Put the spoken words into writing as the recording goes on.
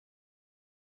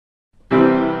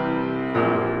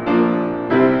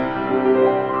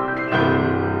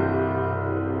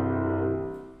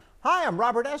Hi, I'm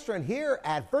Robert Estrin here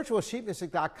at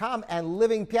virtualsheetmusic.com and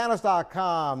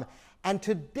livingpianos.com. And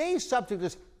today's subject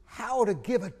is how to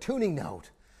give a tuning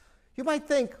note. You might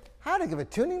think, how to give a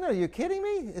tuning note? Are you kidding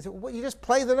me? You just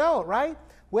play the note, right?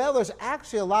 Well, there's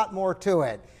actually a lot more to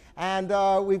it. And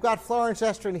we've got Florence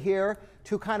Estrin here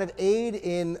to kind of aid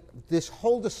in this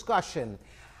whole discussion.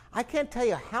 I can't tell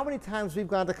you how many times we've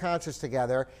gone to concerts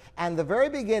together, and the very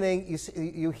beginning,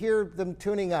 you hear them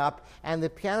tuning up, and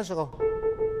the pianist will go,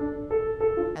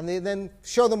 and they then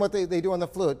show them what they do on the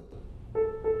flute.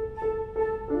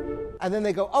 And then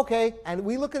they go, okay, and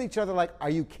we look at each other like,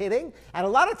 are you kidding? And a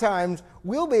lot of times,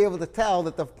 we'll be able to tell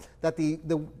that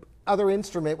the other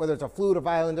instrument, whether it's a flute or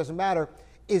violin, doesn't matter,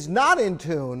 is not in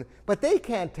tune, but they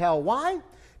can't tell. Why?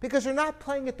 Because they're not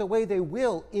playing it the way they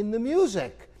will in the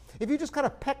music. If you just kind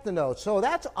of peck the notes, so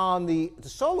that's on the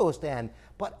soloist end.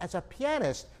 But as a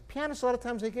pianist, a lot of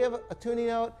times they give a tuning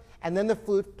note, and then the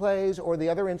flute plays, or the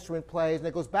other instrument plays, and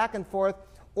it goes back and forth.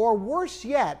 Or worse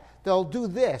yet, they'll do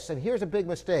this, and here's a big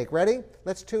mistake. Ready?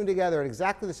 Let's tune together at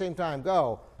exactly the same time.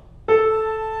 Go.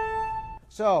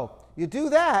 So you do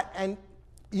that, and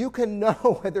you can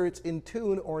know whether it's in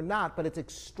tune or not, but it's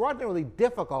extraordinarily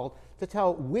difficult to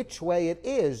tell which way it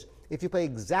is if you play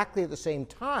exactly at the same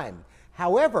time.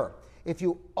 However, if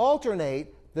you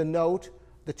alternate the note,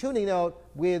 the tuning note,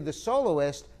 with the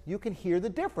soloist, you can hear the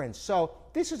difference. So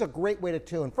this is a great way to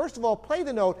tune. First of all, play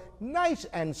the note nice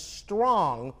and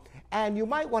strong, and you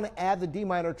might want to add the D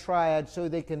minor triad so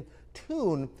they can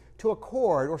tune to a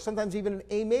chord, or sometimes even an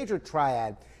A major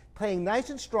triad. Playing nice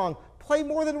and strong. Play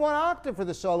more than one octave for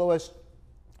the soloist.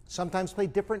 Sometimes play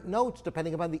different notes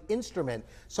depending upon the instrument.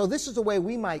 So this is the way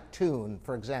we might tune,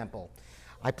 for example.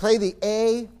 I play the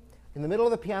A in the middle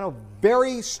of the piano,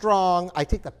 very strong. I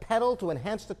take the pedal to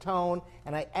enhance the tone,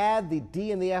 and I add the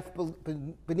D and the F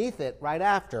beneath it right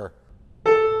after.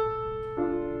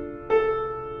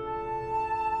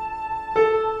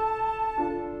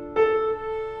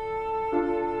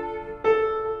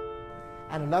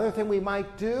 And another thing we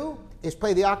might do is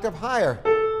play the octave higher.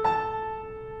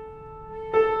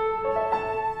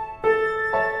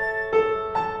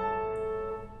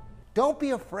 Don't be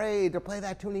afraid to play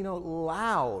that tuning note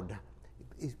loud.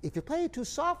 If you play it too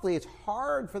softly, it's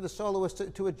hard for the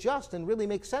soloist to adjust and really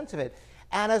make sense of it.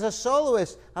 And as a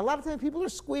soloist, a lot of times people are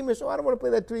squeamish, oh, I don't want to play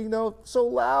that tuning note so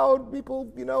loud.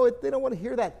 People, they don't want to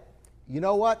hear that. You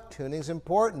know what? Tuning's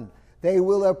important. They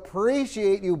will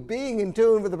appreciate you being in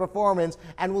tune for the performance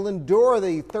and will endure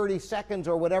the 30 seconds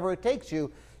or whatever it takes you.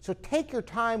 So take your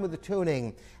time with the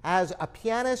tuning. As a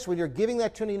pianist, when you're giving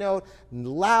that tuning note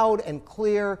loud and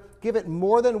clear, give it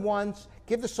more than once.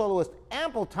 Give the soloist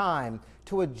ample time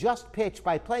to adjust pitch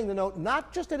by playing the note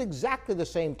not just at exactly the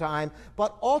same time,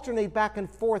 but alternate back and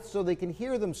forth so they can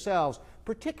hear themselves.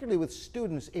 Particularly with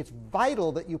students, it's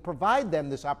vital that you provide them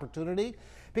this opportunity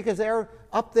because they're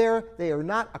up there, they are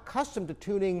not accustomed to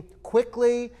tuning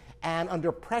quickly and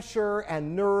under pressure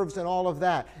and nerves and all of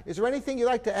that. Is there anything you'd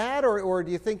like to add, or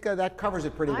do you think that covers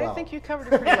it pretty well? I think you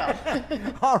covered it pretty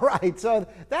well. All right, so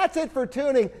that's it for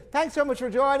tuning. Thanks so much for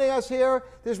joining us here.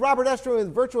 This is Robert Estrin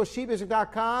with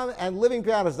virtualsheetmusic.com and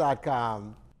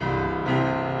livingpianos.com.